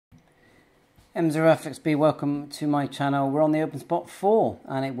M0FXB, welcome to my channel. We're on the OPENSPOT 4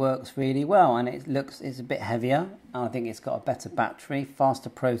 and it works really well, and it's a bit heavier. I think it's got a better battery, faster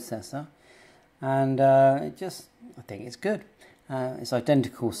processor, and I think it's good. It's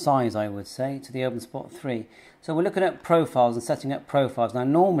identical size, I would say, to the OPENSPOT 3. So we're looking at profiles and setting up profiles. Now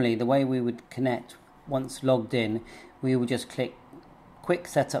normally the way we would connect once logged in, we would just click quick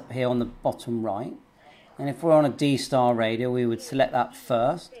setup here on the bottom right, and if we're on a D-Star radio we would select that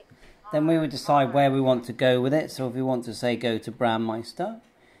first. Then we would decide where we want to go with it. So if we want to say go to Brandmeister,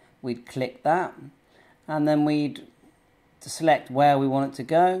 we'd click that, and then we'd select where we want it to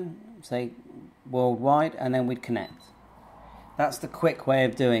go, say worldwide, and then we'd connect. That's the quick way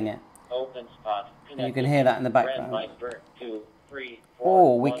of doing it. OPENSPOT. And you can hear that in the background.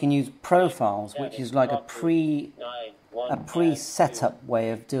 Or we can use profiles, which is like a pre-setup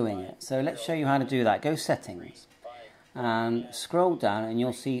way of doing it. So let's show you how to do that. Go settings and scroll down, and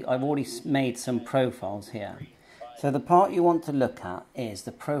you'll see I've already made some profiles here. So the part you want to look at is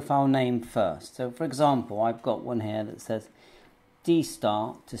the profile name first. So for example, I've got one here that says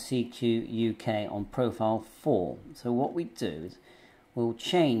D-Star to CQ UK on profile 4. So what we do is we'll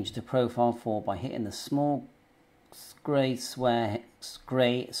change to profile 4 by hitting the small grey square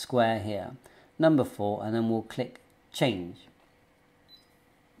here, number 4, and then we'll click change.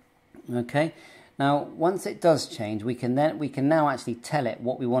 Okay. Now, once it does change, we can now actually tell it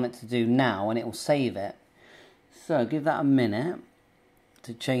what we want it to do now, and it will save it. So give that a minute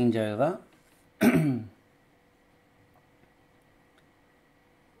to change over. There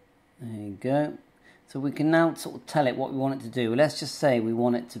you go. So we can now sort of tell it what we want it to do. Let's just say we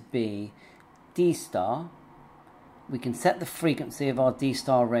want it to be D-Star. We can set the frequency of our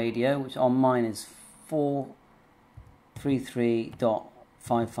D-Star radio, which on mine is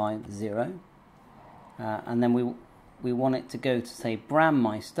 433.550. And then we want it to go to, say,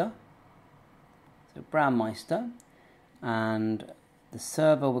 Brandmeister. So Brandmeister, and the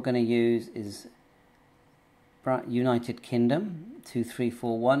server we're going to use is United Kingdom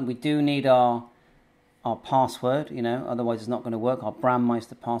 2341. We do need our password, you know, otherwise it's not going to work. Our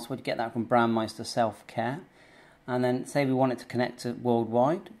Brandmeister password. You get that from Brandmeister Self Care. And then say we want it to connect to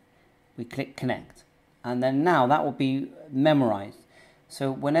worldwide, we click connect, and then now that will be memorized. So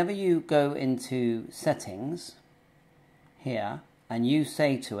whenever you go into settings here and you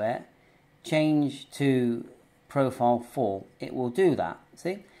say to it, change to profile 4, it will do that.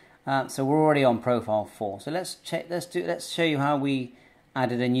 See? So we're already on profile 4. So let's show you how we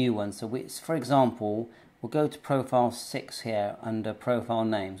added a new one. So for example, we'll go to profile 6 here under profile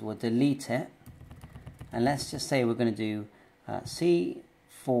names. We'll delete it, and let's just say we're going to do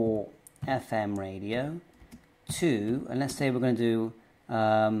C4 FM radio 2, and let's say we're going to do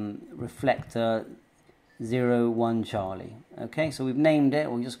reflector 01 Charlie. Okay, so we've named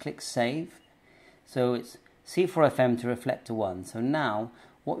it. We'll just click save. So it's C4FM to reflector 1. So now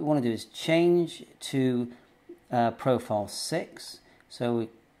what we want to do is change to profile 6. So we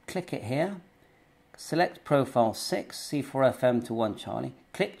click it here, select profile 6, C4FM to 1 Charlie,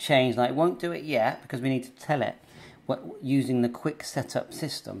 click change. Now it won't do it yet because we need to tell it using the quick setup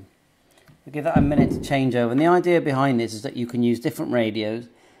system. We'll give that a minute to change over. And the idea behind this is that you can use different radios,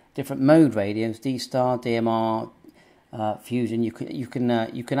 different mode radios, D-Star, DMR, Fusion. You can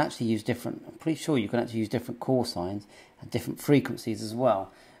actually use different. I'm pretty sure you can actually use different call signs and different frequencies as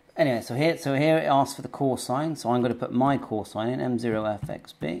well. Anyway, so here it asks for the call sign. So I'm going to put my call sign in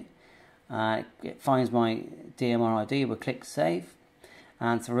M0FXB. It finds my DMR ID. We'll click save.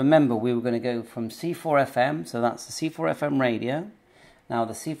 And so remember, we were going to go from C4FM. So that's the C4FM radio. Now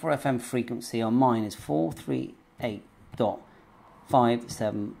the C4FM frequency on mine is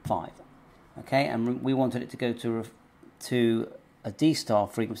 438.575. Okay, and we wanted it to go to a D-Star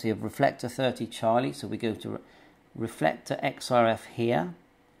frequency of reflector 30 Charlie. So we go to reflector XRF here,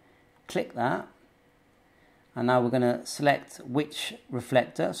 click that, and now we're going to select which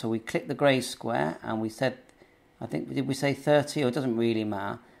reflector. So we click the grey square, and we said, I think, did we say 30? Or it doesn't really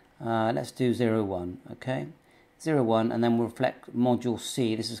matter. Let's do 01. Okay. 01, and then we'll reflect module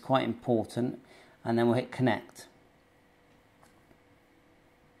C. This is quite important, and then we'll hit connect.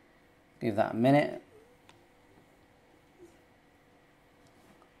 Give that a minute.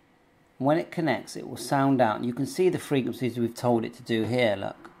 When it connects, it will sound out. You can see the frequencies we've told it to do here.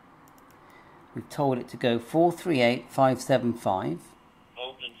 Look, we've told it to go 438.575.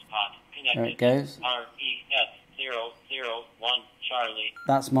 There it goes. RES001 Charlie.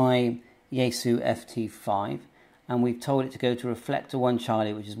 That's my Yaesu FT5. And we've told it to go to reflector 1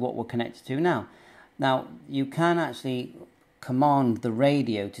 Charlie, which is what we're connected to now. Now, you can actually command the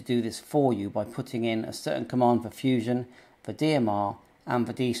radio to do this for you by putting in a certain command for Fusion, for DMR, and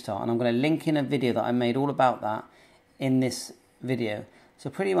for D-Start, and I'm going to link in a video that I made all about that in this video. So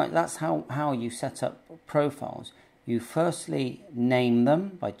pretty much that's how you set up profiles. You firstly name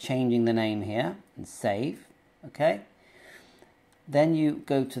them by changing the name here and save, okay? Then you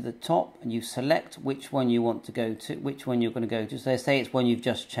go to the top and you select which one you want to go to, which one you're going to go to. So say it's one you've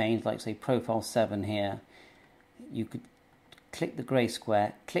just changed, like say profile 7 here. You could click the grey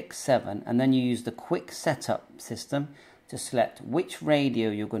square, click 7, and then you use the quick setup system to select which radio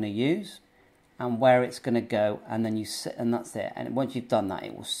you're going to use and where it's going to go, and then and that's it. And once you've done that,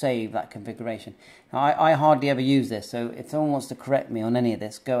 it will save that configuration. Now, I hardly ever use this, so if someone wants to correct me on any of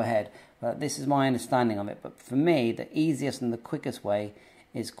this, go ahead. But this is my understanding of it. But for me, the easiest and the quickest way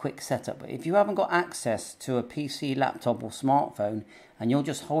is quick setup. But if you haven't got access to a PC, laptop, or smartphone, and you're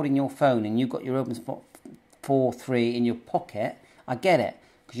just holding your phone and you've got your OpenSpot 4.3 in your pocket, I get it,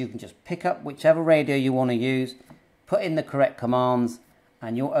 because you can just pick up whichever radio you want to use, put in the correct commands,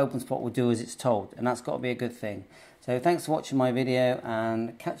 and your OpenSpot will do as it's told, and that's got to be a good thing. So thanks for watching my video,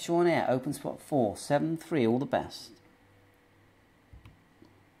 and catch you on air. OpenSpot 4.7.3, all the best.